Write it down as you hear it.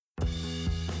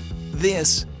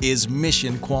This is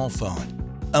Mission Qualphone,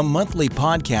 a monthly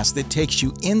podcast that takes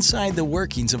you inside the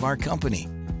workings of our company,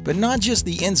 but not just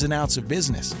the ins and outs of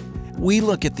business. We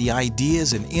look at the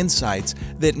ideas and insights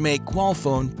that make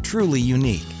Qualphone truly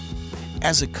unique.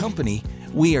 As a company,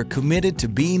 we are committed to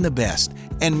being the best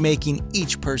and making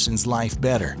each person's life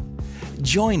better.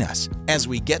 Join us as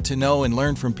we get to know and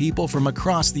learn from people from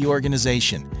across the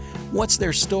organization. What's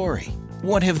their story?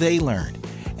 What have they learned?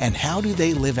 And how do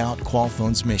they live out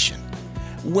Qualphone's mission?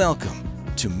 Welcome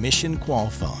to Mission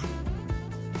Qualphone.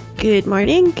 Good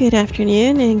morning, good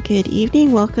afternoon, and good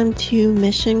evening. Welcome to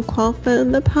Mission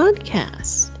Qualphone, the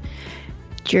podcast.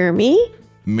 Jeremy?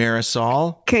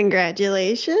 Marisol?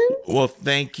 Congratulations. Well,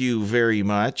 thank you very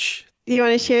much. Do you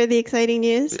want to share the exciting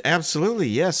news? Absolutely,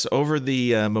 yes. Over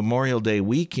the Memorial Day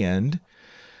weekend,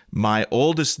 my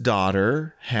oldest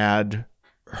daughter had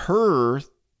her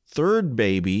third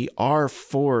baby, our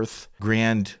fourth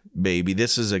grandbaby.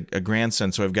 This is a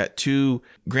grandson. So I've got two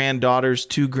granddaughters,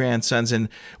 two grandsons. And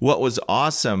what was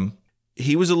awesome,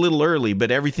 he was a little early, but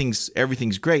everything's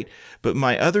great. But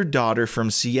my other daughter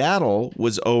from Seattle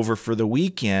was over for the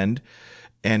weekend,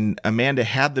 and Amanda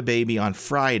had the baby on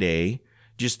Friday,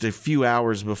 just a few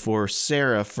hours before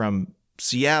Sarah from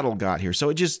Seattle got here. So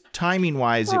it just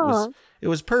timing-wise, it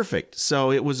was perfect. So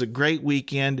it was a great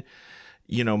weekend.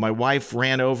 You know, my wife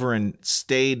ran over and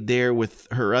stayed there with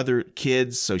her other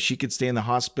kids so she could stay in the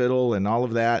hospital and all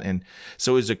of that. And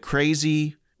so it was a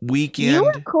crazy weekend. You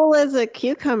were cool as a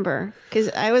cucumber, because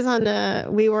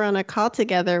we were on a call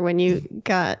together when you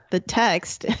got the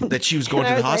text that she was going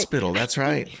to the hospital. That's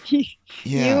right.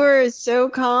 You were so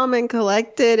calm and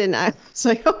collected, and I was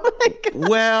like, oh my God.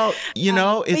 Well, you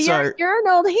know, you're an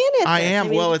old hand at this. I am.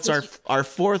 Well, it's our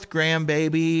fourth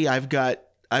grandbaby. I've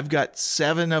got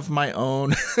 7 of my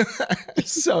own.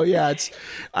 So yeah,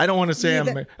 I don't want to say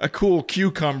I'm a cool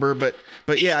cucumber,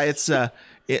 but yeah,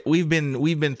 we've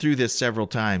been through this several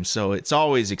times, so it's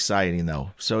always exciting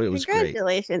though. So it was great.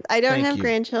 Congratulations. I don't have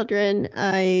grandchildren.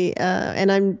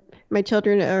 My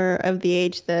children are of the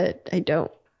age that I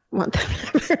don't want them.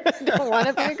 I don't want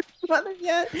to be a grandmother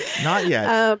yet. Not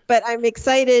yet. But I'm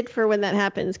excited for when that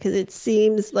happens, because it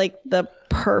seems like the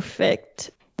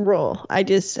perfect role. I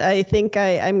think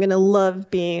I'm going to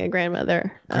love being a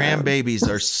grandmother. Grandbabies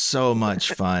are so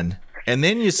much fun. And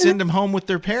then you send them home with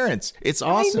their parents. It's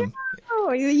awesome.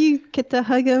 Oh, you get to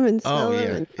hug them and smell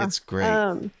them. It's great.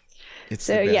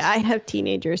 Yeah, I have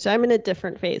teenagers, so I'm in a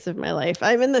different phase of my life.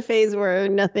 I'm in the phase where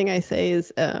nothing I say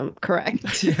is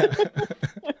correct. Yeah.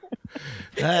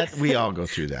 That we all go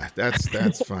through that.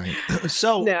 That's fine.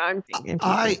 So no, I'm thinking.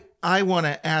 I want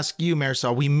to ask you,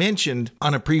 Marisol, we mentioned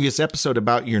on a previous episode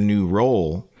about your new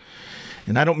role,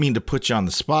 and I don't mean to put you on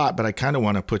the spot, but I kind of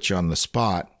want to put you on the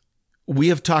spot. We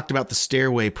have talked about the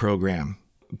Stairway program.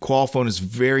 Qualphone is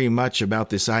very much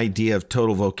about this idea of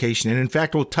total vocation. And in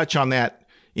fact, we'll touch on that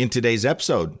in today's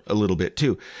episode a little bit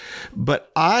too.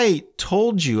 But I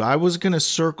told you I was going to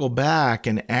circle back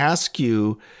and ask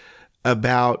you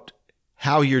about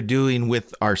how you're doing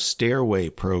with our Stairway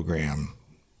program.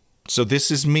 So this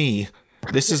is me.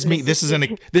 This is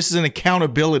an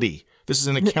accountability. This is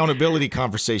an accountability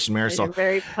conversation, Marisol. A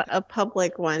very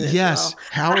public one. Yes.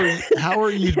 Well. How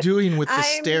are you doing with the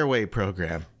Stairway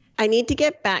program? I need to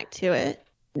get back to it,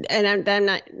 and I'm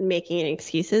not making any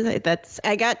excuses.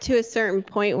 I got to a certain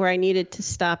point where I needed to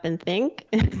stop and think,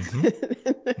 because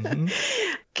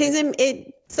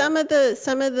some of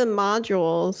the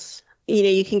modules,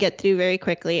 you can get through very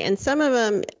quickly. And some of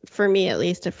them, for me at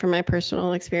least, from my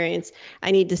personal experience,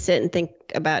 I need to sit and think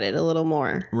about it a little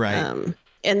more. Right.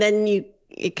 And then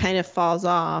it kind of falls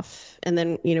off, and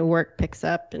then, work picks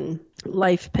up and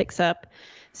life picks up.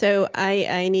 So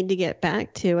I need to get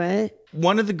back to it.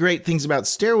 One of the great things about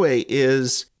Stairway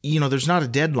is, there's not a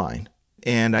deadline.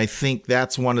 And I think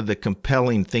that's one of the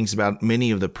compelling things about many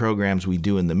of the programs we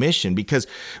do in the mission, because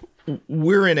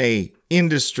we're in a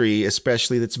industry,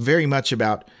 especially, that's very much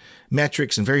about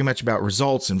metrics and very much about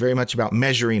results and very much about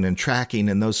measuring and tracking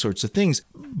and those sorts of things.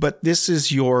 But this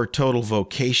is your total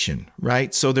vocation,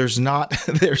 right? So there's no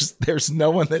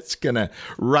one that's going to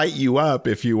write you up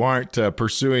if you aren't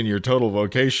pursuing your total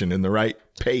vocation in the right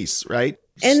pace, right?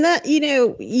 And that,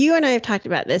 you and I have talked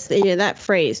about this, that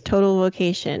phrase, total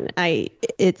vocation.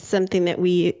 It's something that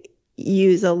we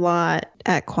use a lot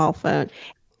at Qualphone.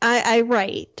 I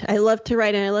write. I love to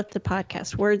write, and I love to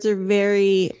podcast. Words are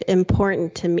very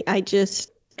important to me.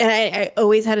 I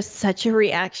always had such a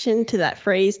reaction to that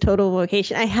phrase, total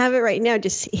vocation. I have it right now.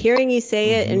 Just hearing you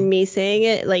say it and me saying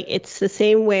it, like, it's the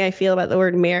same way I feel about the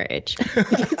word marriage.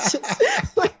 It's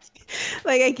just, like,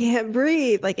 like I can't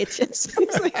breathe. Like it just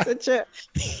seems like such a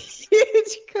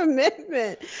huge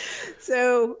commitment.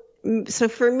 So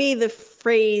for me, the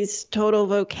phrase total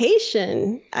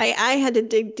vocation, I had to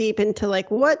dig deep into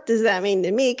like, what does that mean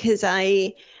to me? Because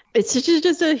it's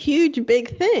just a huge,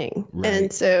 big thing. Right.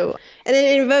 And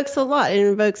it invokes a lot. It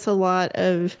invokes a lot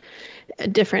of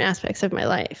different aspects of my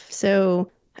life. So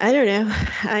I don't know.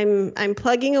 I'm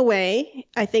plugging away.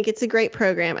 I think it's a great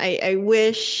program. I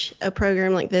wish a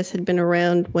program like this had been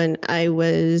around when I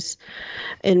was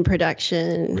in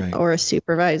production Right. or a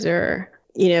supervisor.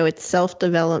 It's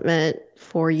self-development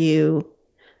for you,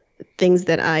 things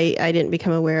that I didn't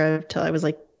become aware of till I was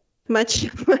like much,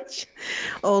 much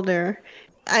older.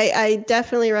 I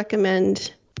definitely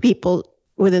recommend people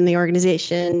within the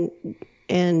organization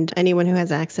and anyone who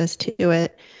has access to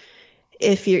it.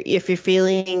 If you're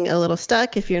feeling a little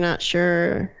stuck, if you're not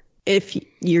sure if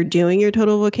you're doing your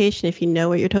total vocation, if you know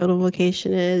what your total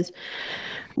vocation is,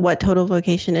 what total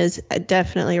vocation is, I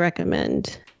definitely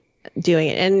recommend doing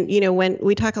it. And when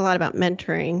we talk a lot about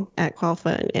mentoring at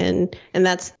Qualphone, and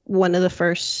that's one of the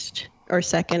first or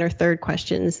second or third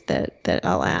questions that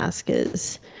I'll ask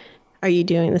is, are you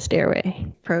doing the Stairway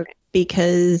program?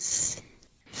 Because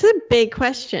it's a big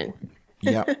question.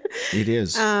 Yeah, it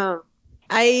is.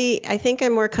 I think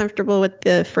I'm more comfortable with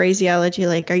the phraseology,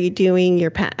 like, are you doing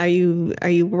your are you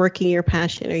working your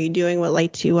passion? Are you doing what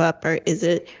lights you up? Or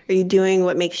are you doing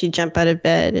what makes you jump out of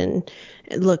bed and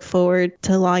look forward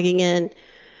to logging in?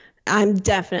 I'm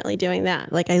definitely doing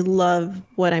that. Like, I love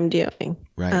what I'm doing.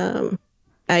 Right.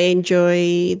 I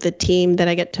enjoy the team that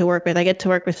I get to work with. I get to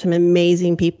work with some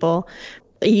amazing people,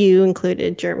 you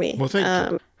included, Jeremy. Well,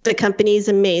 thank you. The company's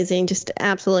amazing, just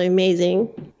absolutely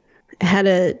amazing. Had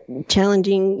a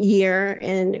challenging year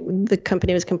and the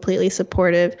company was completely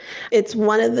supportive. It's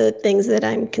one of the things that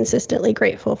I'm consistently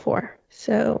grateful for.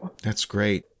 So That's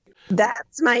great.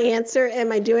 that's my answer.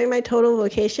 Am I doing my total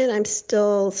vocation? I'm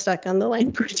still stuck on the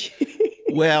language.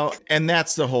 Well, and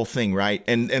that's the whole thing, right?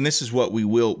 And this is what we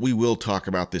will talk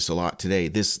about this a lot today.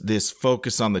 This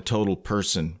focus on the total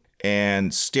person.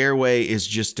 And Stairway is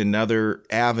just another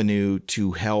avenue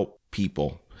to help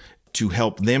people, to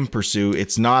help them pursue.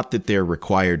 It's not that they're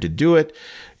required to do it.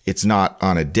 It's not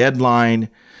on a deadline,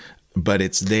 but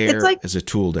it's there as a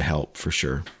tool to help for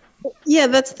sure. Yeah,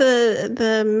 that's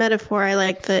the metaphor I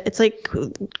like. It's like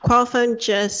Qualphone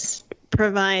just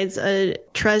provides a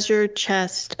treasure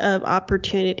chest of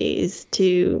opportunities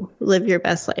to live your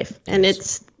best life. And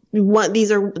this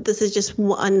is just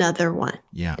another one.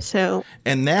 Yeah. So,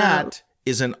 and that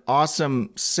is an awesome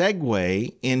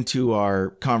segue into our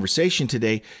conversation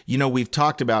today. We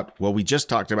just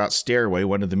talked about Stairway,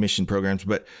 one of the mission programs,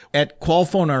 but at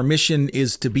Qualphone, our mission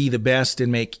is to be the best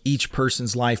and make each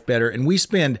person's life better. And we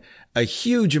spend a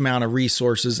huge amount of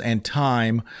resources and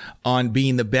time on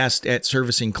being the best at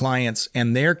servicing clients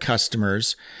and their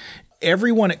customers.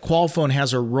 Everyone at Qualphone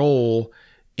has a role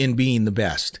in being the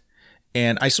best.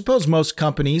 And I suppose most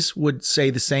companies would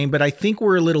say the same, but I think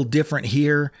we're a little different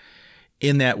here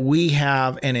in that we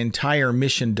have an entire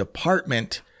mission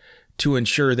department to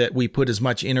ensure that we put as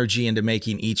much energy into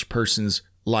making each person's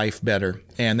life better.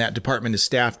 And that department is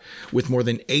staffed with more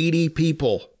than 80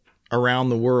 people around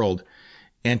the world.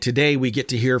 And today we get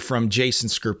to hear from Jason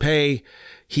Skerpe.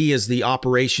 He is the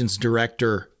operations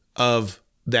director of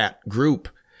that group.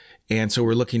 And so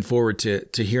we're looking forward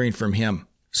to hearing from him.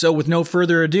 So with no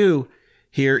further ado,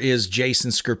 here is Jason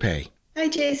Skerpe. Hi,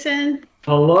 Jason.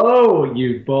 Hello,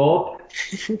 you both.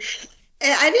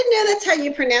 I didn't know that's how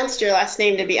you pronounced your last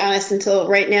name, to be honest, until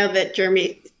right now that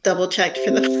Jeremy double checked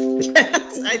for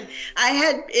the I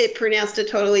had it pronounced a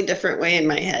totally different way in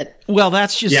my head. Well,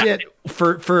 that's just it.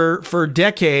 For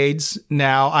decades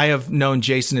now, I have known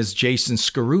Jason as Jason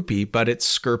Skerupi, but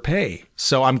it's Skerpe.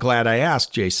 So I'm glad I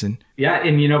asked, Jason. Yeah,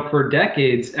 and for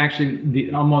decades,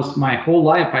 actually, almost my whole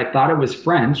life, I thought it was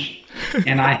French.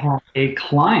 And I had a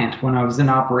client when I was in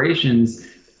operations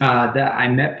that I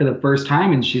met for the first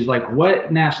time, and she's like,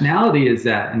 "What nationality is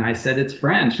that?" And I said, "It's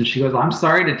French." And she goes, "I'm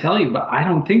sorry to tell you, but I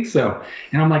don't think so."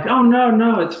 And I'm like, "Oh,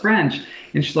 no, it's French."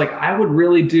 And she's like, "I would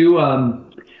really do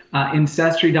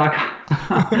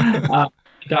ancestry.com.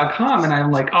 And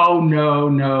I'm like, "Oh,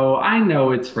 no, I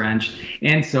know it's French."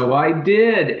 And so I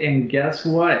did. And guess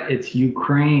what? It's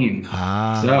Ukraine.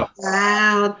 So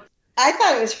wow. I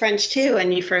thought it was French too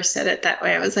when you first said it that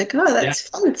way. I was like, "Oh, that's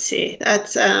fancy."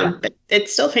 That's but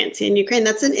it's still fancy in Ukraine.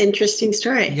 That's an interesting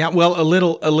story. Yeah, well, a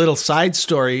little side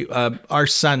story. Our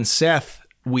son Seth,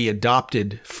 we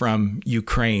adopted from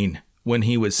Ukraine when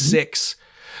he was 6.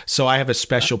 So I have a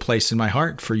special place in my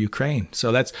heart for Ukraine.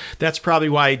 So that's probably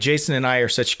why Jason and I are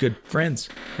such good friends.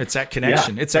 It's that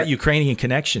connection. It's that Ukrainian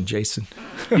connection, Jason.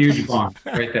 Huge bond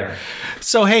right there.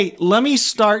 So, hey, let me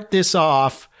start this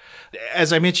off.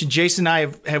 As I mentioned, Jason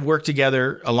and I have worked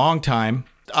together a long time.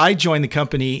 I joined the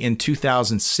company in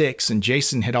 2006, and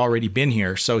Jason had already been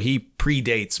here, so he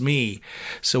predates me.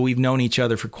 So we've known each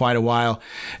other for quite a while.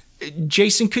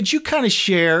 Jason, could you kind of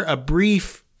share a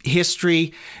brief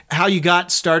history, how you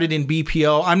got started in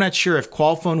BPO? I'm not sure if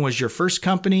Qualphone was your first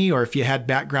company or if you had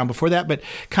background before that, but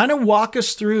kind of walk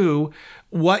us through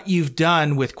what you've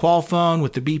done with Qualphone,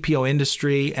 with the BPO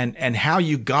industry, and how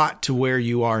you got to where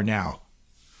you are now.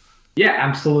 Yeah,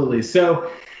 absolutely. So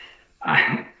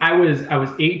I was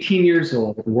 18 years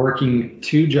old, working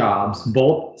 2 jobs,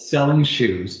 both selling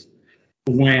shoes,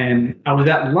 when I was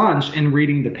at lunch and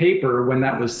reading the paper when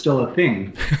that was still a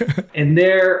thing. And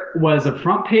there was a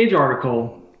front page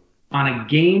article on a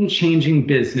game-changing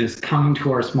business coming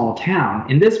to our small town.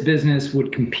 And this business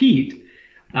would compete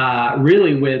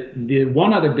really with the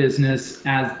one other business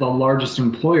as the largest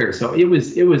employer. So it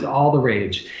was all the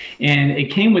rage, and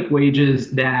it came with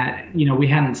wages that, we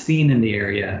hadn't seen in the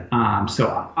area.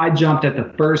 So I jumped at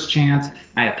the first chance.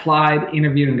 I applied,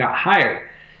 interviewed, and got hired.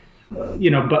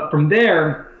 But from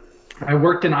there, I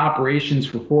worked in operations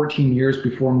for 14 years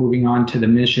before moving on to the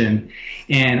mission.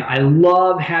 And I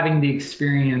love having the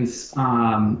experience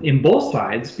in both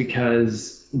sides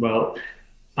because, well,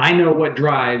 I know what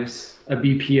drives a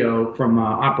BPO from an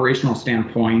operational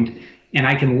standpoint, and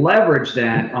I can leverage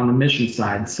that on the mission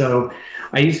side. So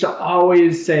I used to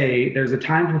always say there's a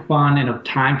time for fun and a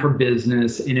time for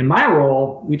business. And in my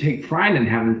role, we take pride in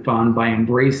having fun by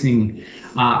embracing,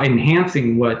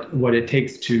 enhancing what it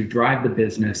takes to drive the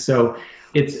business. So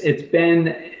it's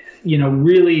been,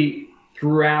 really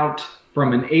throughout,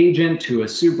 from an agent to a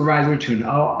supervisor to an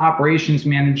operations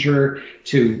manager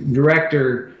to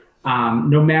director.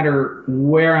 No matter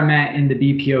where I'm at in the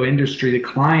BPO industry, the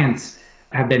clients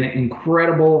have been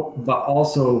incredible, but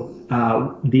also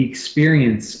the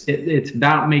experience. It's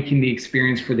about making the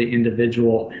experience for the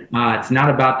individual. It's not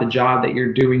about the job that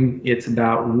you're doing. It's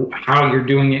about how you're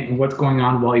doing it and what's going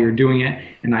on while you're doing it.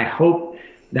 And I hope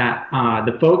that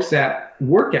the folks that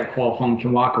work at Qualphone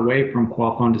can walk away from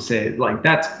Qualphone to say, like,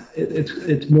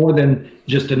 it's more than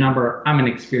just a number. I'm an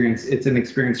experience. It's an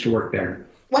experience to work there.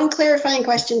 One clarifying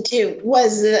question too,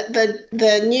 was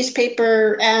the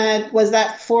newspaper ad, was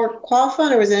that for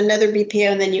Qualphone or was it another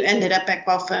BPO and then you ended up at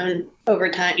Qualphone over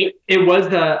time? It was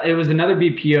another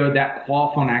BPO that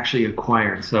Qualphone actually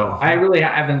acquired. So I really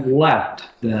haven't left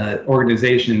the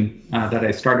organization that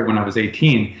I started when I was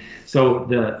 18. So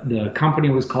the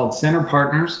company was called Center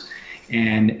Partners,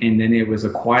 and then it was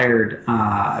acquired,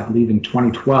 I believe, in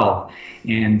 2012.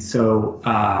 And so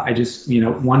I just,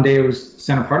 one day it was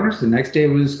Center Partners, the next day it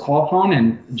was Qualphone,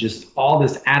 and just all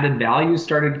this added value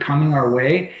started coming our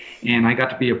way, and I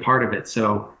got to be a part of it.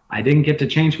 So I didn't get to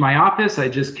change my office. I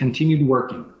just continued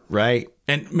working. Right.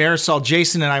 And Marisol,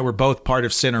 Jason and I were both part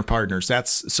of Center Partners.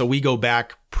 So we go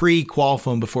back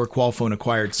pre-Qualphone, before Qualphone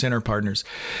acquired Center Partners.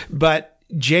 But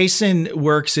Jason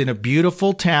works in a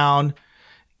beautiful town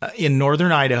in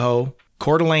northern Idaho,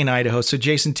 Coeur d'Alene, Idaho. So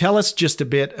Jason, tell us just a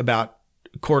bit about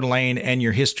Coeur d'Alene and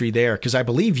your history there, because I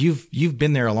believe you've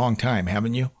been there a long time,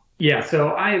 haven't you? Yeah.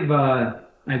 So I've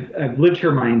lived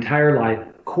here my entire life.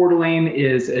 Coeur d'Alene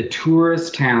is a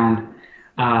tourist town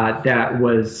that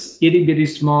was itty bitty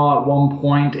small at one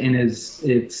point, and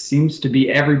it seems to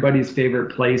be everybody's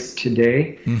favorite place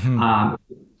today. Mm-hmm.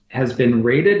 Has been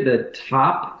rated the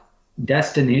top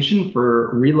destination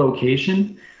for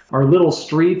relocation. Our little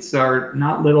streets are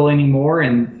not little anymore,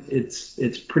 and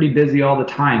it's pretty busy all the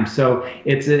time. So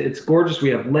it's gorgeous. We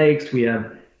have lakes. We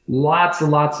have lots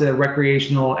and lots of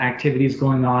recreational activities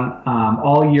going on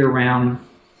all year round,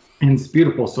 and it's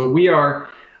beautiful. So we are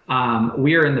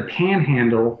in the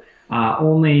Panhandle. It's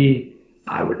only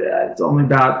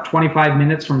about 25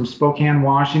 minutes from Spokane,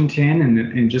 Washington,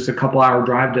 and just a couple hour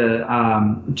drive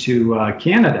to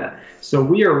Canada. So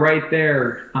we are right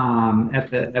there at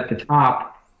the top.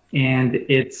 And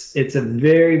it's a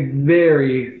very,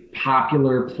 very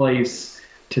popular place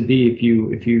to be if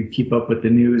you keep up with the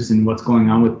news and what's going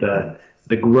on with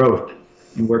the growth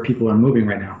and where people are moving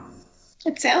right now.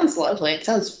 It sounds lovely. It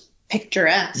sounds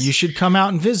picturesque. You should come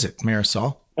out and visit,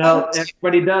 Marisol. Well,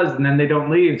 everybody does, and then they don't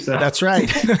leave. So that's right.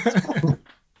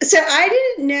 So I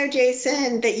didn't know,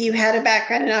 Jason, that you had a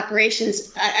background in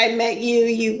operations. I met you.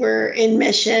 You were in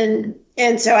mission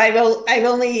And so I've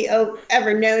only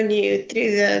ever known you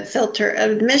through the filter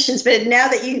of missions. But now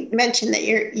that you mentioned that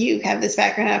you have this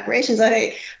background in operations,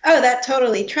 that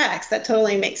totally tracks. That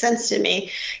totally makes sense to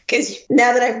me. Because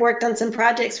now that I've worked on some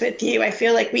projects with you, I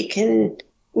feel like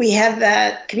we have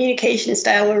that communication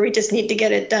style where we just need to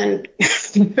get it done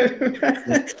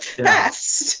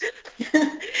fast.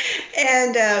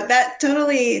 And that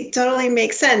totally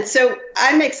makes sense. So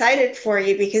I'm excited for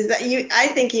you because I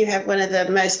think you have one of the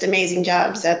most amazing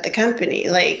jobs at the company.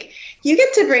 Like, you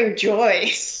get to bring joy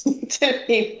to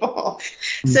people.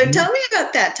 So tell me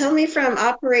about that. Tell me, from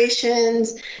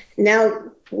operations, now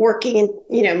working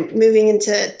and moving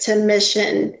into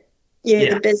mission,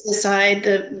 the business side,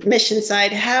 the mission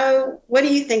side. What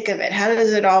do you think of it? How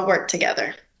does it all work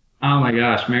together? Oh my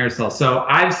gosh, Marisol. So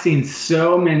I've seen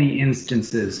so many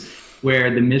instances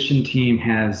where the mission team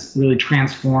has really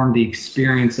transformed the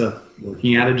experience of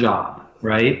working at a job,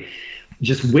 right?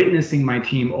 Just witnessing my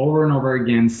team over and over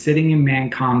again, sitting in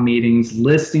ManCom meetings,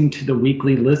 listening to the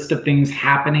weekly list of things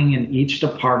happening in each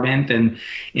department, and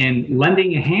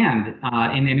lending a hand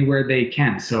in anywhere they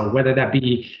can. So whether that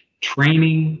be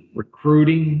training,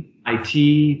 recruiting,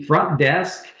 IT, front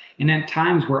desk, and at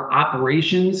times where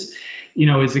operations,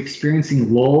 is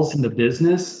experiencing lulls in the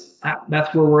business,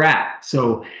 that's where we're at.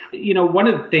 So, one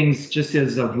of the things, just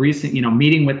as of recent,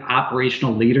 meeting with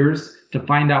operational leaders to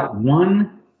find out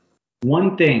one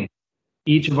thing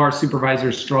each of our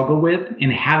supervisors struggle with,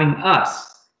 and having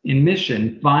us in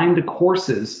mission find the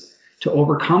courses to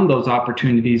overcome those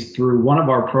opportunities through one of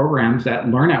our programs at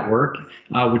Learn at Work,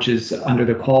 which is under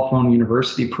the Qualphone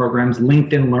University programs,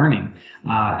 LinkedIn Learning,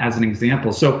 as an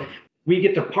example. So we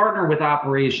get to partner with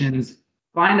operations,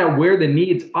 find out where the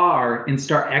needs are, and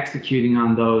start executing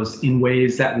on those in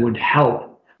ways that would help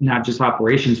not just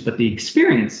operations, but the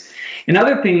experience. And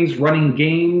other things, running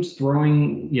games,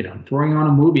 throwing on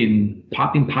a movie and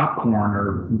popping popcorn,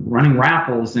 or running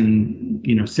raffles, and,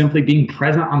 simply being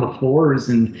present on the floors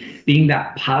and being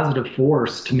that positive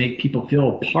force to make people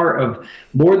feel a part of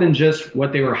more than just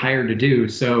what they were hired to do.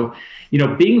 So,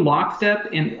 being lockstep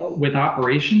with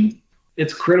operations,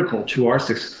 it's critical to our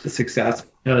success,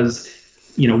 because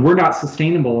we're not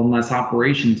sustainable unless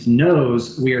operations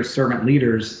knows we are servant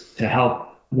leaders to help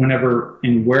whenever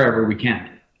and wherever we can.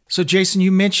 So Jason,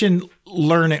 you mentioned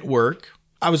Learn at Work.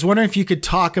 I was wondering if you could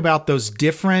talk about those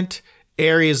different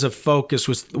areas of focus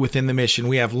within the mission.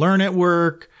 We have Learn at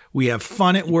Work, we have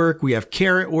Fun at Work, we have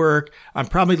Care at Work. I'm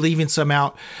probably leaving some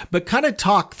out, but kind of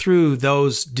talk through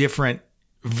those different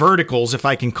verticals, if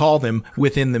I can call them,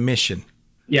 within the mission.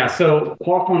 Yeah, so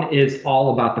Qualphone is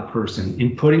all about the person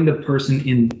and putting the person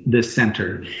in the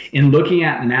center, and looking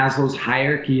at Maslow's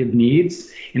hierarchy of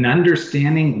needs and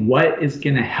understanding what is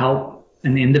going to help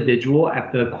an individual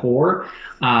at the core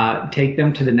take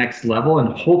them to the next level, and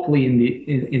hopefully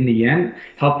in the end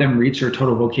help them reach their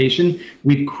total vocation.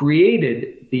 We've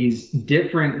created these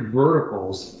different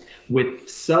verticals with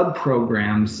sub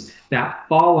programs that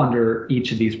fall under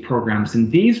each of these programs,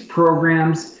 and these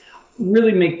programs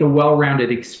really make the well-rounded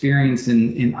experience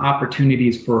and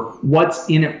opportunities for what's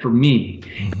in it for me.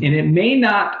 Mm-hmm. And it may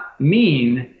not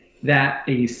mean that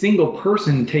a single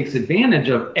person takes advantage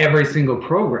of every single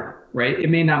program, right?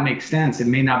 It may not make sense. It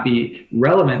may not be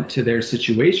relevant to their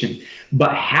situation,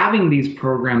 but having these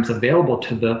programs available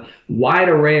to the wide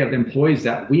array of employees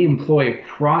that we employ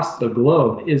across the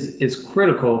globe is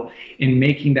critical in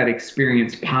making that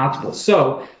experience possible.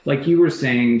 So like you were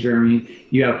saying, Jeremy,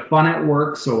 you have Fun at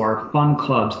Work. So our fun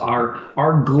clubs,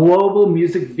 our global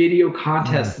music video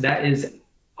contest that is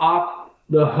off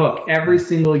the hook every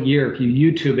single year. If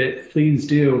you YouTube it, please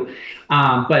do.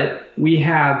 But we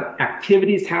have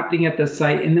activities happening at the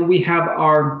site, and then we have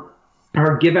our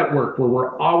Give at Work, where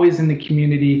we're always in the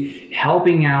community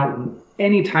helping out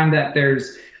anytime that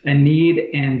there's a need,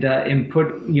 and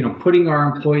putting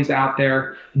our employees out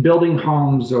there, building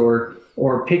homes or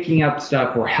picking up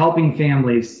stuff or helping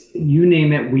families. You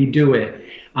name it, we do it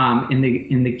in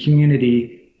the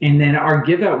community. And then our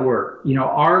Give at Work,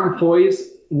 our employees,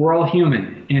 we're all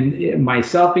human, and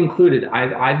myself included.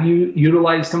 I've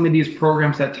utilized some of these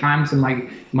programs at times in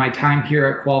my time here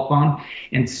at Qualphone,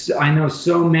 and I know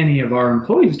so many of our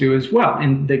employees do as well.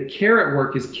 And the Care at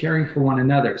Work is caring for one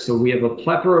another. So we have a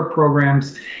plethora of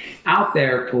programs out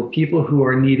there for people who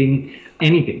are needing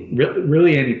anything,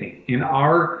 really anything. And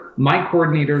my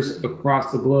coordinators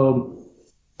across the globe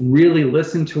really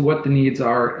listen to what the needs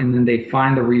are, and then they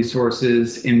find the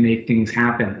resources and make things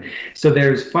happen. So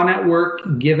there's Fun at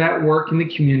Work, Give at Work in the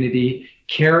community,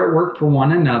 Care at Work for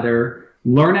one another,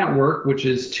 Learn at Work, which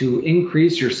is to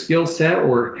increase your skill set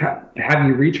or have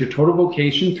you reach your total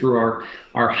vocation through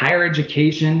our higher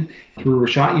education, through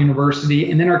Rashad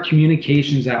University, and then our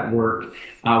Communications at Work,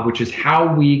 which is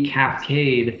how we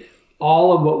cascade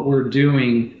all of what we're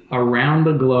doing around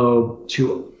the globe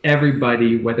to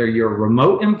everybody, whether you're a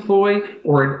remote employee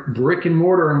or a brick and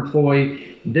mortar employee.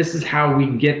 This is how we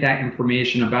get that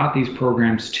information about these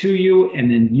programs to you,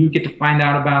 and then you get to find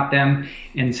out about them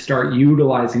and start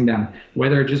utilizing them,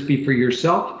 whether it just be for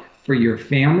yourself, for your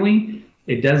family.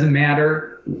 It doesn't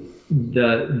matter.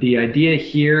 The idea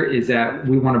here is that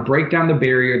we want to break down the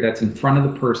barrier that's in front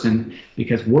of the person,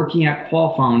 because working at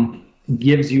Qualphone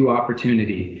gives you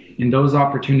opportunity, and those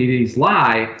opportunities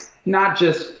lie not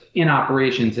just in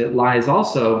operations, it lies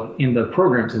also in the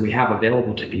programs that we have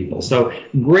available to people. So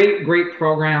great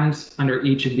programs under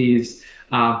each of these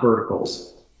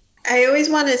verticals. I always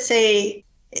want to say,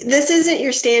 this isn't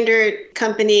your standard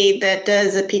company that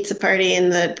does a pizza party in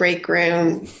the break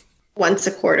room once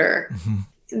a quarter. Mm-hmm.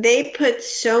 They put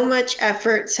so much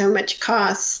effort, so much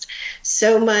cost,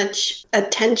 so much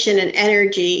attention and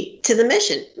energy to the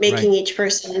mission, making each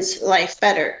person's life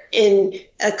better in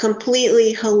a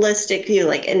completely holistic view,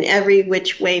 like in every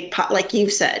which way, like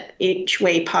you've said, each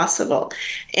way possible.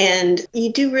 And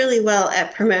you do really well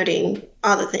at promoting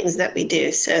all the things that we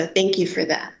do. So thank you for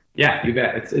that. Yeah, you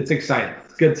bet. It's exciting.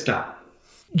 It's good stuff.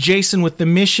 Jason, with the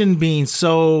mission being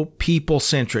so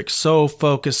people-centric, so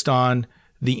focused on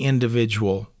the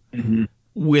individual, mm-hmm.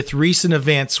 with recent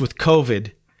events with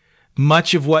COVID,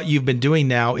 much of what you've been doing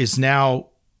now is now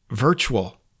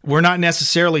virtual. We're not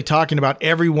necessarily talking about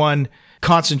everyone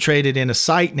concentrated in a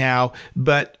site now,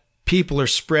 but people are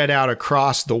spread out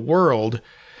across the world.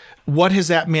 What has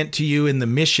that meant to you in the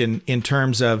mission in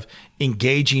terms of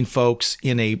engaging folks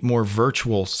in a more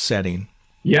virtual setting?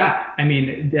 Yeah, I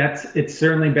mean, it's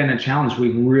certainly been a challenge.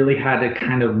 We've really had to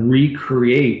kind of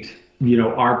recreate,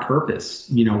 our purpose,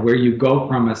 where you go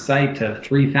from a site to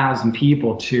 3,000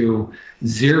 people to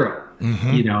 0,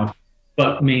 mm-hmm.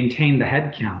 But maintain the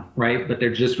head count, right? But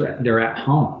they're at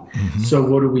home. Mm-hmm. So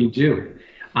what do?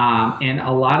 And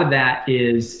a lot of that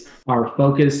is our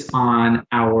focus on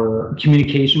our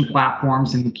communication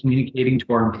platforms and communicating to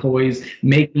our employees,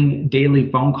 making daily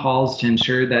phone calls to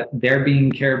ensure that they're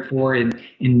being cared for and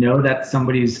know that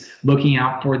somebody's looking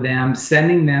out for them,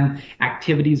 sending them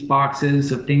activities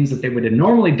boxes of things that they would have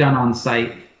normally done on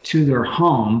site to their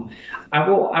home. I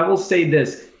will say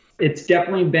this, it's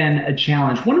definitely been a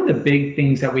challenge. One of the big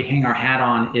things that we hang our hat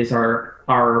on is our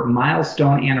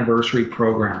milestone anniversary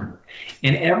program.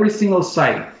 And every single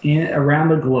site around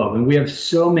the globe, and we have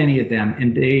so many of them,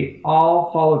 and they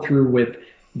all follow through with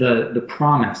the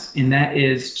promise, and that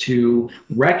is to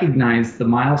recognize the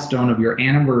milestone of your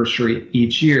anniversary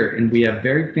each year. And we have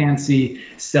very fancy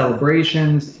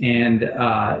celebrations and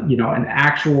an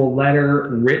actual letter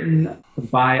written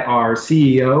by our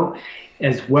CEO,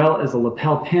 as well as a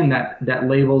lapel pin that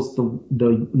labels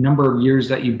the number of years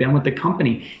that you've been with the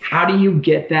company. How do you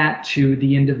get that to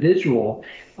the individual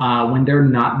when they're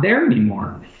not there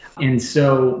anymore? And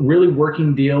so really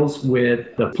working deals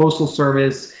with the Postal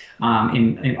Service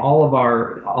in all of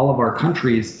our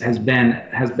countries has been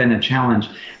a challenge,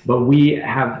 but we've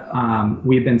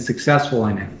been successful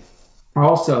in it.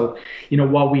 Also,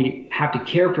 while we have to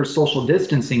care for social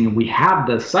distancing and we have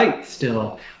the site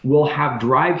still, we'll have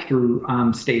drive-through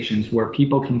stations where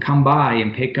people can come by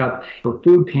and pick up for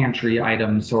food pantry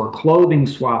items or clothing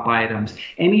swap items,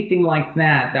 anything like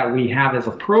that we have as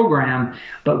a program,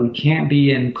 but we can't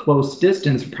be in close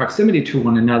distance, proximity to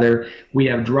one another. We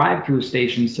have drive-through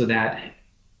stations so that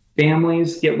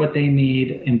families get what they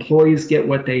need, employees get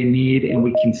what they need, and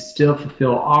we can still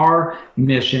fulfill our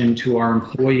mission to our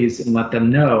employees and let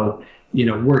them know,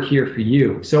 we're here for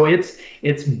you. So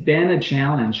it's been a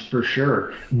challenge for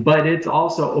sure, but it's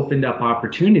also opened up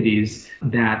opportunities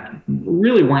that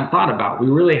really weren't thought about. We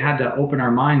really had to open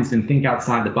our minds and think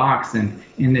outside the box, and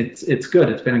it's good.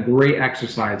 It's been a great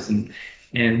exercise.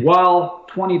 And while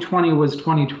 2020 was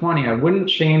 2020, I wouldn't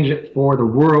change it for the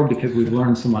world because we've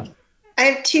learned so much. I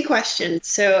have 2 questions,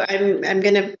 so I'm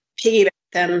going to piggyback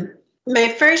them. My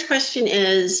first question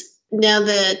is, now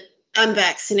that I'm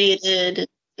vaccinated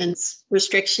and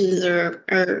restrictions are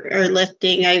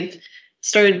lifting, I've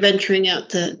started venturing out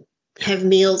to have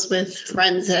meals with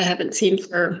friends that I haven't seen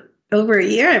for over a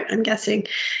year, I'm guessing.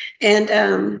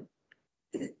 And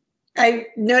I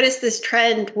noticed this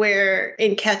trend where,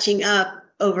 in catching up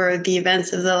over the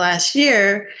events of the last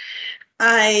year,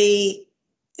 I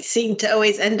seem to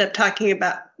always end up talking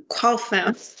about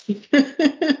Qualphone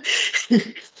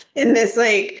in this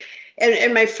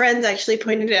And my friends actually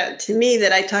pointed out to me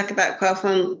that I talk about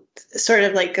Quailphone sort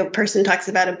of like a person talks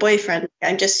about a boyfriend.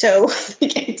 I'm just so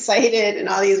excited and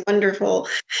all these wonderful,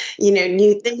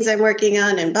 new things I'm working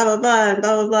on and blah, blah, blah, and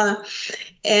blah, blah, blah.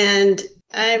 And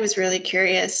I was really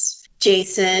curious,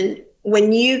 Jason,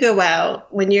 when you go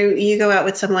out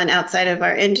with someone outside of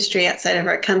our industry, outside of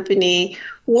our company,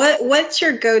 what's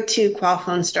your go-to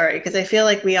Quailphone story? Because I feel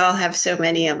like we all have so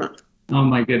many of them. Oh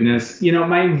my goodness.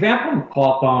 My example of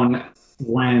Quailphone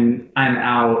when I'm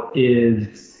out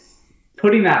is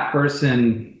putting that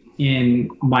person in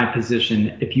my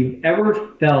position. If you've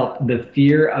ever felt the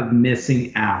fear of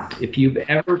missing out, if you've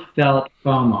ever felt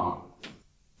FOMO,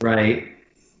 right?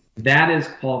 That is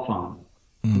Quailphone.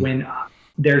 When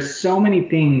there's so many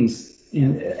things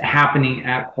happening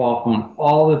at Quailphone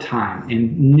all the time,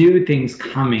 and new things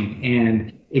coming,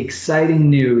 and exciting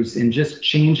news, and just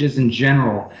changes in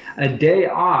general. A day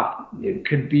off, it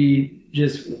could be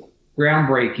just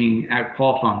groundbreaking at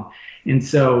Quailphone. And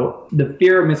so the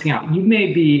fear of missing out, you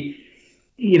may be,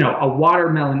 a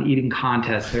watermelon eating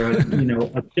contest, or,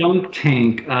 a dunk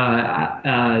tank,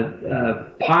 pie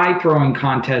throwing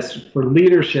contest for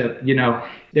leadership.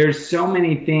 There's so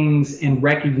many things and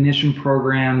recognition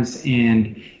programs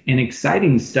and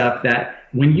exciting stuff that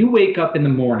when you wake up in the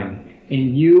morning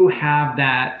and you have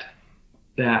that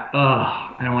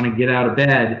I don't want to get out of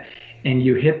bed, and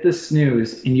you hit the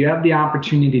snooze, and you have the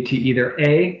opportunity to either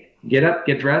A, get up,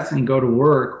 get dressed, and go to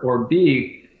work, or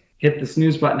B, hit the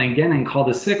snooze button again and call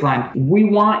the sick line. We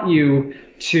want you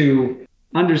to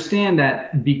understand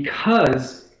that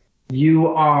because you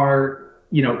are,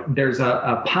 there's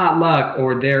a potluck,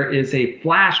 or there is a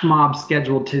flash mob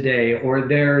scheduled today, or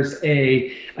there's a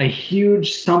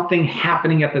huge something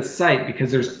happening at the site,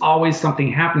 because there's always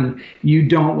something happening. You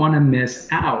don't want to miss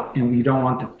out, and you don't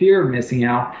want the fear of missing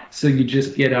out. So you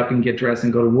just get up and get dressed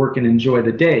and go to work and enjoy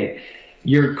the day.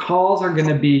 Your calls are going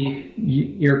to be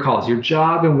your calls, your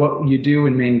job and what you do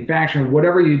in manufacturing,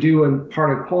 whatever you do in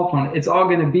part of Quailphone, it's all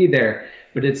going to be there.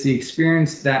 But it's the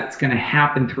experience that's going to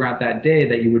happen throughout that day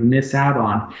that you would miss out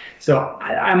on. So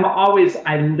I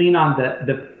lean on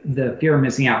the fear of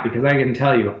missing out, because I can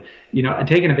tell you,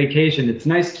 taking a vacation, it's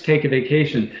nice to take a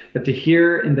vacation, but to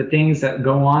hear in the things that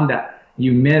go on that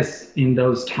you miss in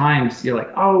those times, you're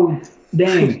like, oh,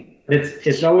 dang.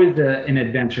 It's always an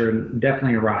adventure, and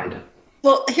definitely a ride.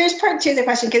 Well, here's part two of the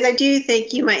question, because I do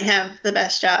think you might have the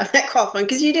best job at Quailphone,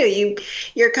 because you do.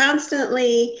 You're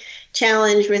constantly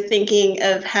challenged with thinking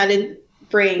of how to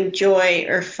bring joy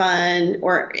or fun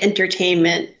or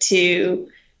entertainment to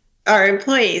our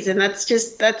employees, and that's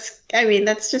just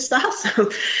awesome.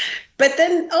 But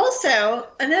then also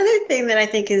another thing that I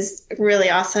think is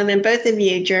really awesome, and both of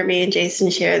you, Jeremy and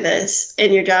Jason, share this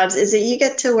in your jobs, is that you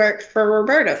get to work for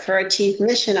Roberto, for our Chief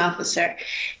Mission Officer.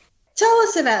 Tell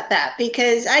us about that,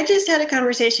 because I just had a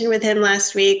conversation with him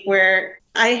last week where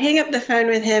I hang up the phone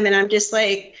with him and I'm just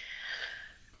like,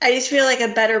 I just feel like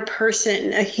a better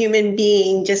person, a human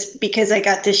being, just because I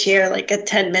got to share like a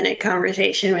 10-minute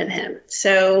conversation with him.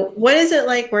 So what is it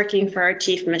like working for our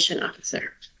Chief Mission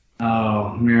Officer?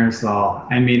 Oh, Marisol.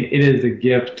 I mean, it is a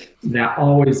gift that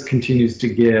always continues to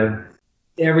give.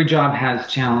 Every job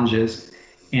has challenges,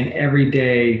 and every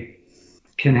day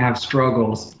can have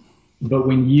struggles. But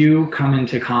when you come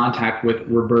into contact with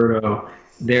Roberto,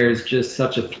 there's just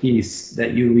such a peace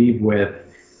that you leave with,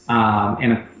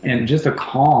 and just a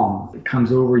calm that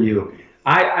comes over you.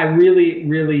 I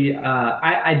really,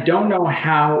 I don't know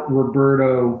how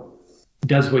Roberto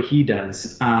does what he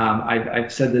does.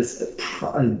 I've said this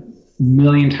a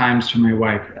million times to my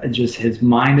wife. Just his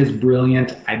mind is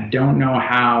brilliant. I don't know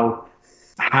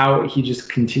how he just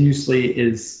continuously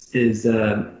is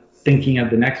thinking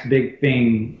of the next big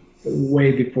thing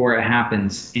way before it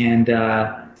happens. And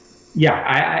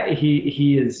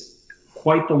he is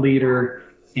quite the leader,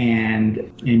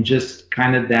 and just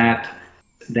kind of that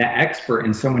expert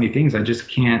in so many things.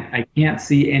 I can't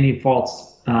see any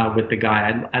faults with the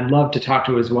guy. I'd love to talk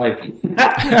to his wife.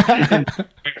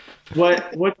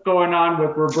 What's going on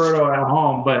with Roberto at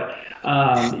home? But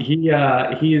he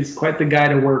is quite the guy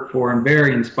to work for, and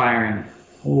very inspiring.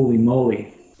 Holy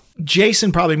moly.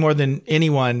 Jason, probably more than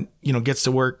anyone, gets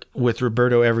to work with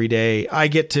Roberto every day. I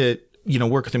get to,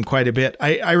 work with him quite a bit.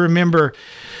 I remember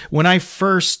when I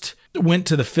first went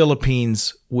to the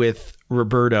Philippines with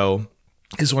Roberto,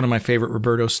 is one of my favorite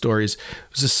Roberto stories.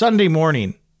 It was a Sunday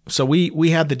morning. So we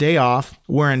had the day off.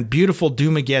 We're in beautiful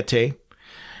Dumaguete,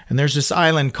 and there's this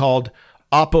island called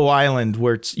Apo Island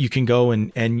where you can go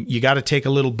and you got to take a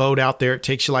little boat out there. It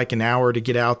takes you like an hour to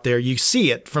get out there. You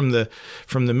see it from the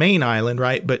main island,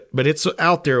 right? But it's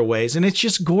out there a ways, and it's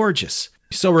just gorgeous.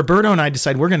 So Roberto and I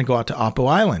decided we're going to go out to Apo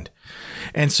Island.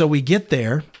 And so we get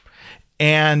there,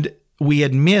 and we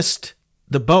had missed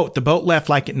the boat. The boat left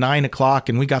like at 9:00,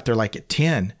 and we got there like at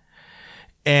 10.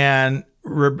 And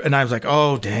I was like,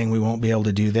 oh, dang, we won't be able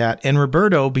to do that. And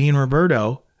Roberto, being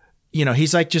Roberto,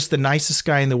 he's like just the nicest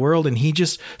guy in the world. And he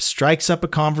just strikes up a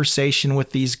conversation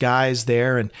with these guys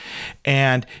there.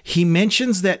 And he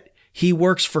mentions that he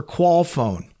works for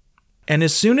Qualphone. And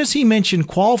as soon as he mentioned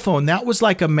Qualphone, that was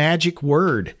like a magic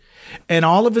word. And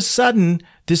all of a sudden,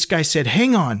 this guy said,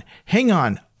 hang on.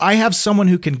 I have someone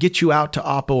who can get you out to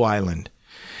Oppo Island.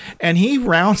 And he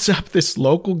rounds up this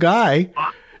local guy,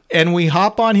 and we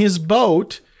hop on his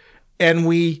boat and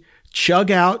we chug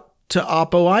out to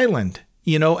Oppo Island,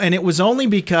 and it was only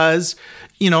because,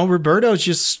 Roberto's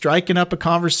just striking up a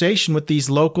conversation with these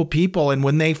local people. And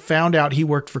when they found out he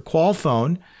worked for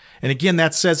Qualphone, and again,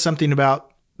 that says something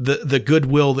about the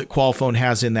goodwill that Qualphone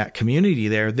has in that community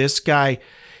there. This guy,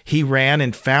 he ran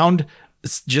and found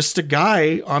just a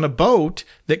guy on a boat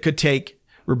that could take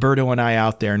Roberto and I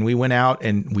out there, and we went out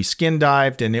and we skin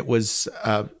dived, and it was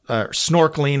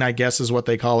snorkeling, I guess is what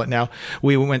they call it now.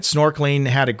 We went snorkeling,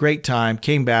 had a great time,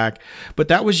 came back, but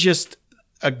that was just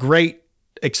a great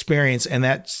experience, and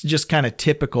that's just kind of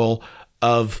typical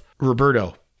of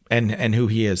Roberto and who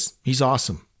he is. He's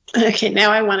awesome. Okay,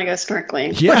 now I want to go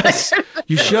snorkeling. Yes,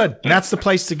 you should. That's the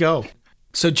place to go.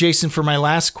 So, Jason, for my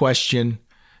last question,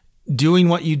 doing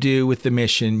what you do with the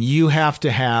mission, you have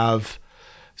to have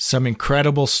some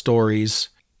incredible stories.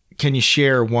 Can you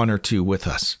share one or two with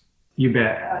us? You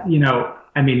bet.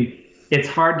 It's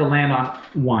hard to land on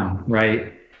one,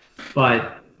 right?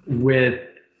 But with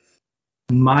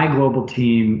my global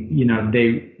team,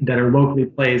 that are locally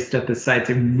placed at the sites,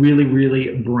 they really,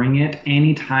 really bring it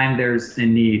anytime there's a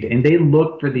need. And they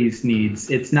look for these needs.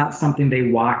 It's not something they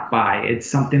walk by. It's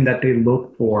something that they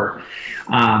look for.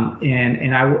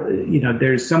 And I,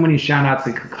 there's so many shout outs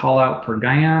that could call out for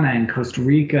Guyana and Costa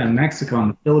Rica and Mexico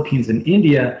and the Philippines and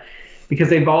India, because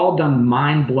they've all done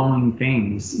mind-blowing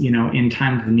things, in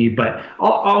times of need. But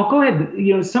I'll go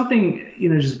ahead. Something,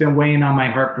 just been weighing on my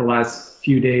heart for the last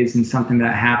few days, and something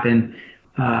that happened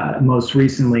most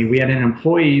recently. We had an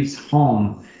employee's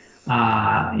home,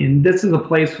 and this is a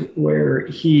place where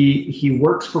he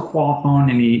works for Qualphone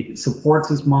and he supports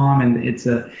his mom, and it's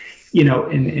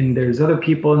and there's other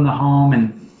people in the home,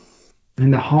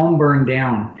 and the home burned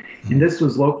down. And this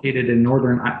was located in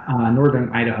northern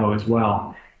Idaho as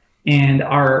well. And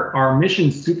our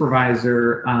mission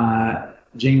supervisor,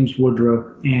 James Woodruff,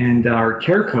 and our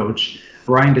care coach,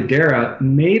 Brian Dodera,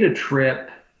 made a trip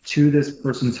to this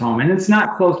person's home. And it's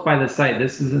not close by the site.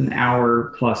 This is an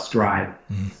hour plus drive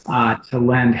to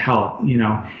lend help,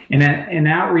 And an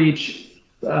outreach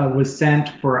was sent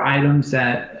for items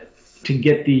to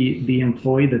get the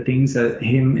employee the things that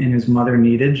him and his mother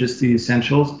needed, just the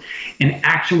essentials. And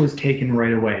action was taken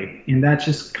right away. And that's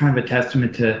just kind of a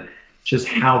testament to just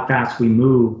how fast we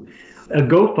move. A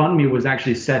GoFundMe was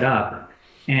actually set up,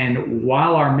 and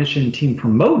while our mission team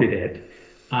promoted it,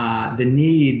 the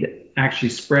need actually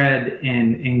spread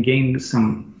and gained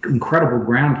some incredible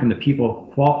ground from the people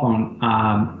of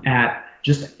Qualphone. At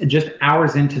just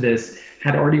hours into this,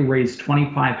 had already raised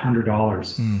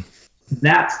 $2,500.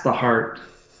 That's the heart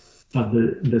of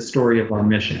the story of our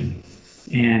mission,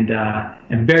 and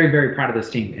I'm very, very proud of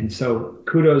this team. And so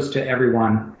kudos to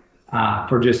everyone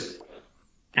for just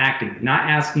acting, not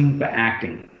asking, but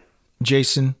acting.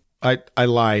 Jason, I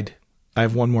lied. I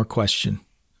have one more question.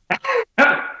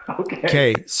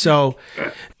 Okay. So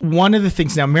one of the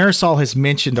things now, Marisol has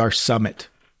mentioned our summit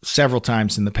several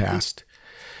times in the past.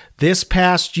 This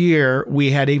past year,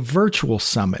 we had a virtual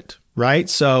summit, right?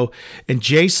 So, and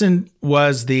Jason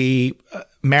was the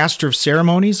master of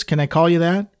ceremonies. Can I call you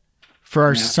that? For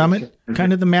our summit,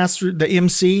 kind of the master, the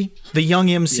MC, the young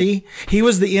MC. Yeah. He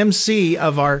was the MC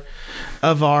of our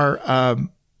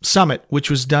summit, which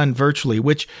was done virtually,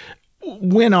 which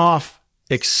went off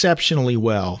exceptionally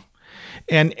well.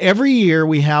 And every year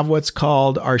we have what's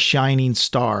called our Shining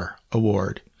Star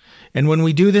Award. And when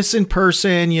we do this in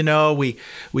person,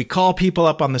 we call people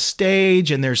up on the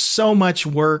stage, and there's so much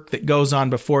work that goes on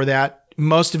before that.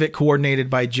 Most of it coordinated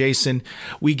by Jason.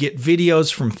 We get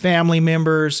videos from family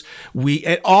members. We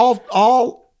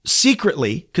all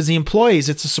secretly, because the employees,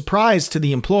 it's a surprise to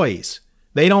the employees.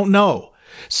 They don't know.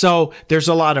 So there's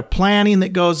a lot of planning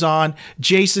that goes on.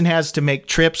 Jason has to make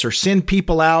trips or send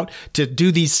people out to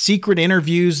do these secret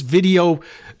interviews, video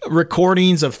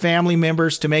recordings of family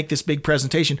members to make this big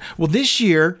presentation. Well, this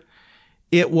year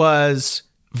it was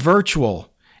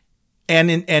virtual.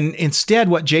 And instead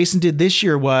what Jason did this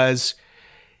year was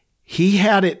he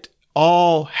had it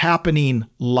all happening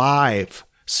live.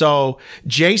 So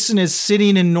Jason is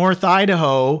sitting in North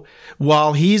Idaho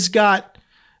while he's got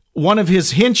one of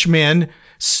his henchmen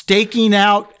staking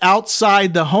out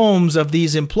outside the homes of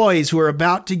these employees who are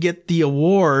about to get the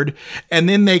award. And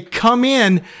then they come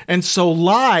in. And so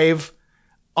live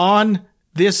on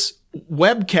this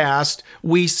webcast,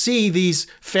 we see these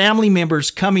family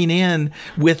members coming in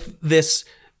with this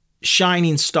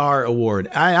Shining Star Award.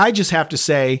 I just have to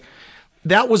say,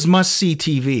 that was must-see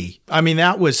TV. I mean,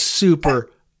 that was super.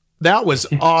 That was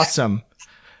awesome.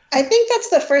 I think that's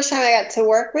the first time I got to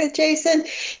work with Jason.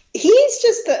 He's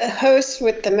just the host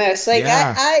with the most. Like,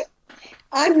 yeah.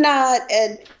 I'm not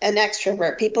an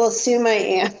extrovert. People assume I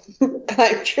am, but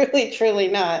I'm truly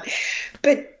not.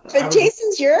 But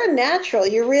Jason's, you're a natural.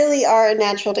 You really are a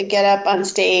natural to get up on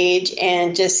stage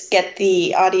and just get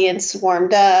the audience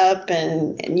warmed up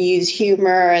and use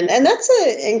humor. And that's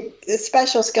a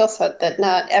special skill set that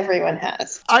not everyone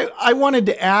has. I wanted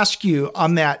to ask you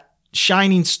on that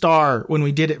Shining Star when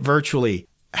we did it virtually,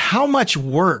 how much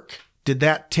work did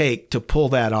that take to pull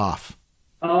that off?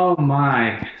 Oh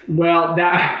my. Well,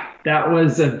 that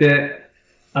was a bit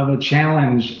of a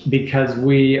challenge because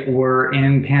we were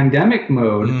in pandemic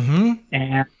mode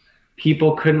and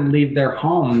people couldn't leave their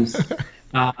homes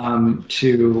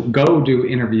to go do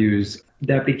interviews.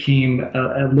 That became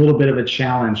a little bit of a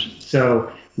challenge.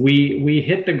 So we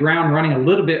hit the ground running a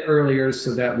little bit earlier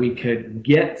so that we could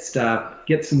get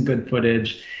some good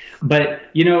footage. But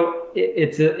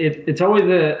it's always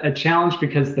a challenge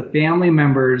because the family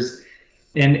members,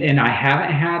 and I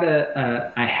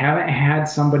haven't had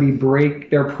somebody break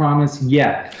their promise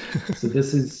yet. So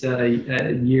this is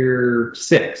year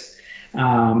 6.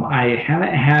 I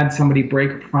haven't had somebody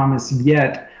break a promise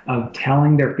yet of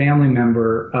telling their family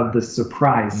member of the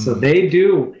surprise. So they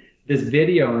do this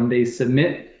video and they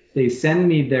send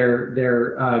me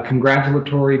their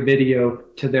congratulatory video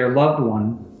to their loved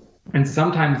one. And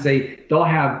sometimes they'll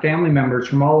have family members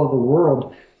from all over the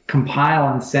world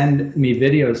compile and send me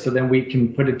videos so then we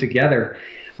can put it together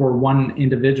for one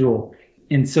individual.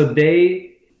 And so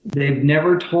they've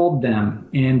never told them,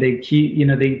 and they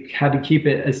had to keep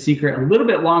it a secret a little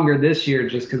bit longer this year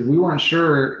just because we weren't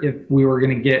sure if we were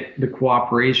going to get the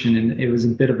cooperation, and it was a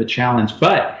bit of a challenge.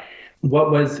 But what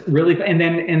was really, and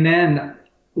then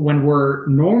when we're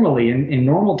normally in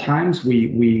normal times,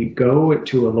 we go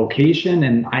to a location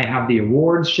and I have the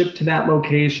awards shipped to that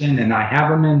location and I have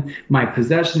them in my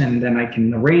possession, and then I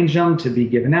can arrange them to be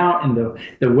given out in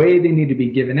the way they need to be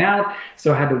given out.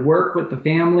 So I had to work with the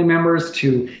family members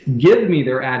to give me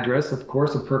their address. Of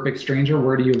course, a perfect stranger.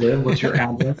 Where do you live? What's your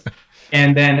address?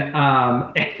 And then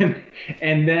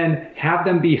and then have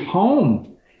them be home.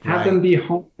 Have them be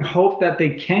home, hope that they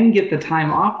can get the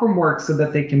time off from work so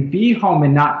that they can be home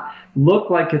and not look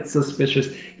like it's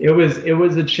suspicious. It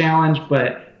was a challenge,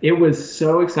 but it was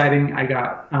so exciting. I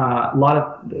got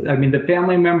the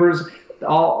family members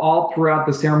all throughout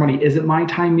the ceremony. Is it my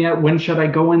time yet? When should I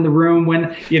go in the room?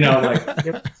 When,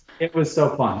 it was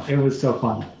so fun. It was so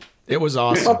fun. It was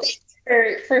awesome. Well,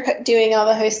 thanks for doing all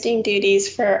the hosting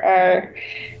duties for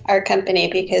our company,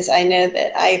 because I know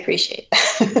that I appreciate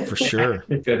that. For sure.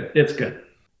 It's good.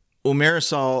 Well,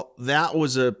 Marisol, that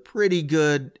was a pretty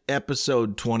good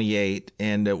episode 28.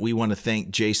 And we want to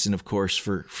thank Jason, of course,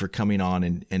 for coming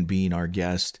on and being our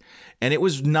guest. And it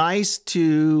was nice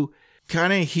to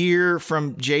kind of hear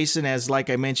from Jason, as like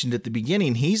I mentioned at the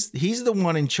beginning, he's the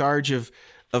one in charge of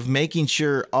making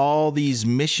sure all these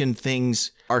mission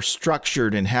things are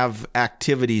structured and have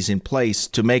activities in place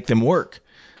to make them work.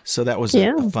 So that was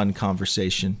a fun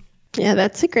conversation. Yeah,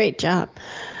 that's a great job.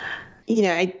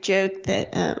 I joke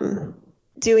that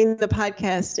doing the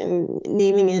podcast and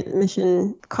naming it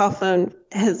Mission Call Phone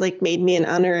has made me an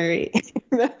honorary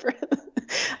member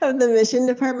of the mission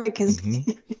department, because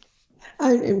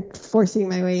I'm forcing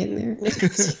my way in there.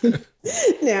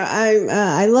 No,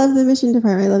 I love the mission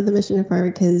department. I love the mission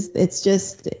department because it's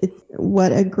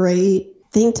what a great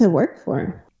thing to work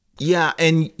for. Yeah,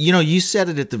 and you said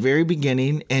it at the very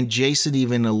beginning, and Jason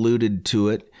even alluded to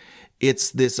it.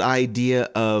 It's this idea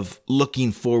of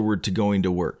looking forward to going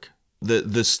to work.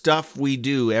 The stuff we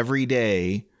do every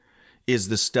day is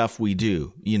the stuff we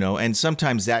do, and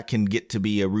sometimes that can get to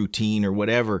be a routine or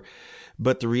whatever.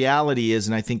 But the reality is,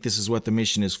 and I think this is what the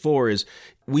mission is for, is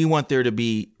we want there to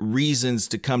be reasons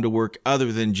to come to work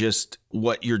other than just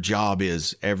what your job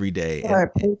is every day. Or a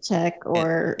paycheck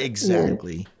or...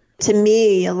 Exactly. To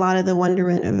me, a lot of the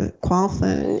wonderment of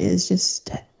QualPhone is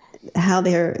just how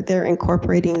they're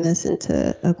incorporating this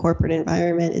into a corporate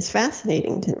environment is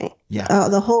fascinating to me. Yeah.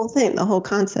 The whole thing, the whole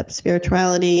concept,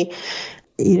 spirituality,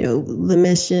 the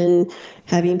mission,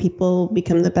 having people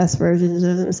become the best versions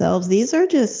of themselves. These are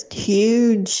just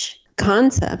huge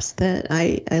concepts that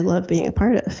I love being a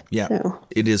part of. Yeah, so.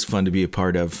 It is fun to be a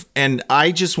part of. And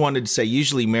I just wanted to say,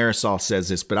 usually Marisol says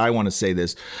this, but I want to say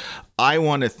this. I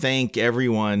want to thank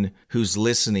everyone who's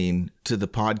listening to the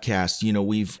podcast.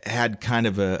 We've had kind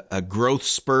of a growth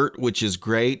spurt, which is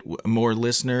great, more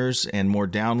listeners and more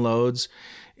downloads.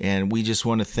 And we just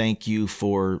want to thank you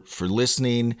for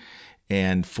listening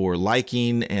and for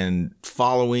liking and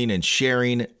following and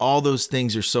sharing. All those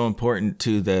things are so important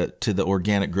to the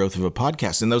organic growth of a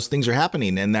podcast. And those things are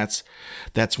happening, and that's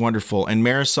wonderful. And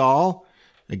Marisol,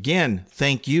 again,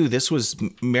 thank you. This was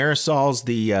Marisol's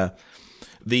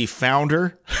the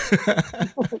founder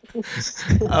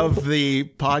of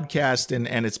the podcast,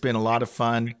 and it's been a lot of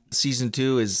fun. Season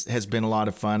 2 has been a lot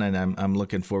of fun, and I'm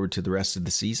looking forward to the rest of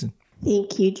the season.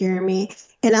 Thank you, Jeremy.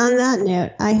 And on that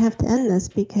note, I have to end this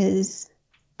because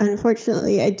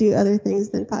unfortunately I do other things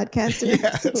than podcasting.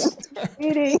 Yes.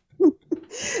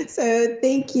 So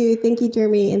thank you,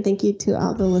 Jeremy, and thank you to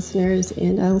all the listeners,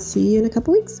 and I'll see you in a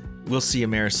couple weeks. We'll see you,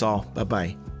 Marisol.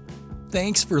 Bye-bye.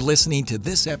 Thanks for listening to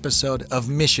this episode of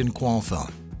Mission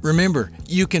Qualphone. Remember,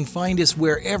 you can find us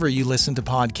wherever you listen to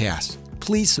podcasts.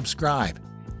 Please subscribe,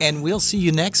 and we'll see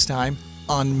you next time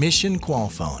on Mission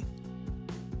Qualphone.